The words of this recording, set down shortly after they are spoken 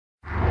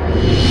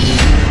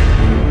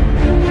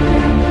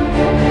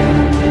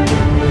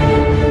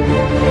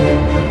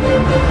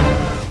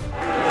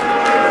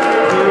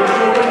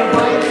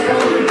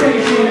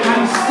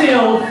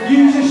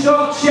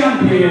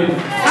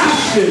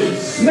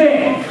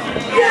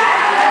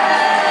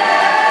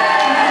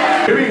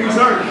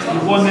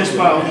won this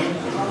battle.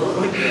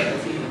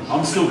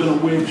 I'm still going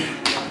to win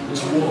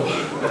this war.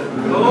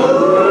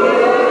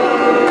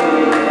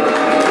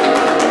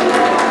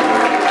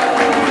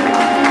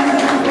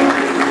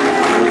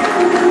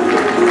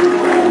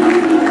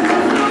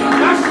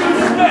 Ashton,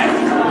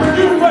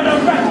 you better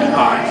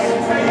recognize.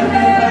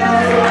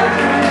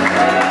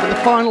 For the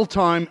final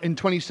time in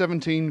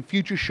 2017,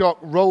 Futureshock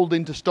rolled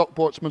into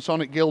Stockport's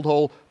Masonic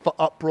Guildhall for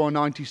Uproar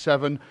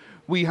 97.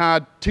 We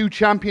had 2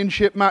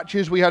 championship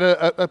matches. We had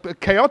a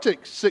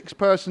chaotic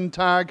 6-person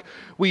tag.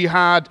 We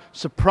had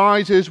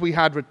surprises. We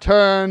had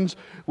returns.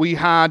 We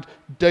had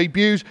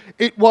debuts.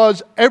 It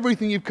was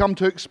everything you've come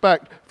to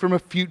expect from a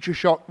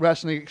Futureshock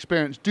wrestling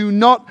experience. Do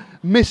not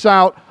miss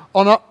out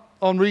on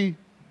I'm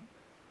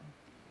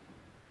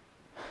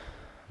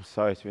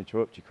sorry to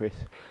interrupt you, Chris.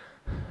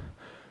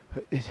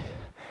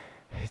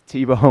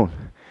 T-Bone.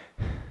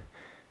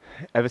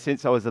 Ever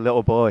since I was a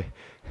little boy,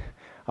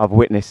 I've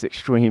witnessed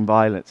extreme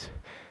violence.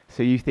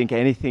 So you think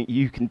anything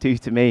you can do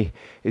to me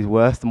is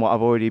worse than what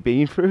I've already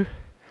been through?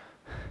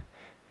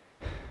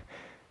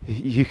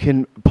 You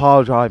can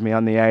pile drive me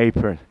on the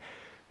apron.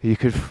 You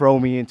could throw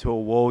me into a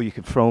wall. You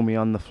could throw me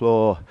on the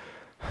floor.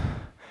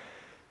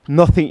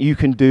 Nothing you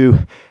can do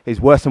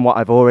is worse than what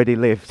I've already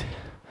lived.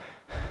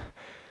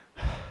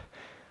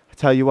 I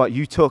tell you what,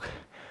 you took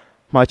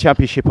my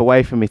championship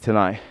away from me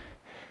tonight.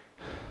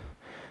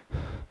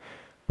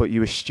 But you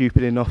were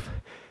stupid enough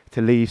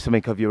to leave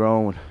something of your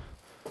own.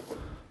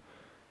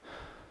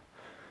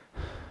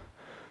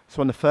 So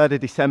on the 3rd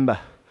of December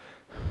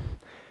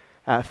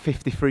at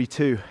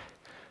 53-2,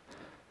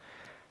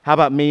 how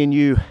about me and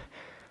you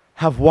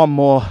have one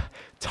more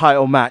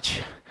title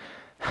match?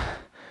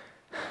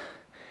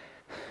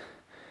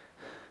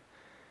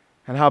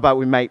 And how about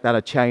we make that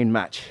a chain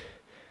match?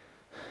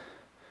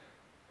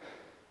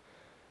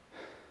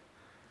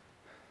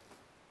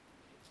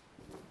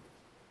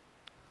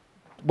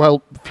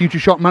 Well,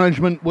 Futureshock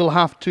management will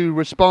have to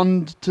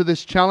respond to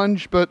this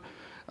challenge, but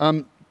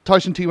Tyson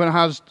T1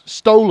 has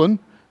stolen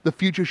the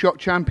Futureshock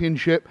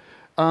Championship.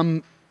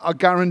 I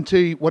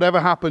guarantee whatever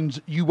happens,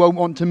 you won't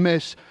want to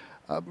miss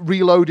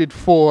Reloaded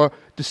for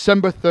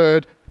December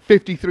 3rd,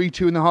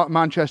 53-2 in the heart of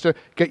Manchester.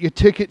 Get your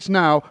tickets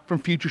now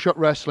from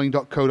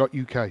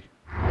futureshockWrestling.co.uk.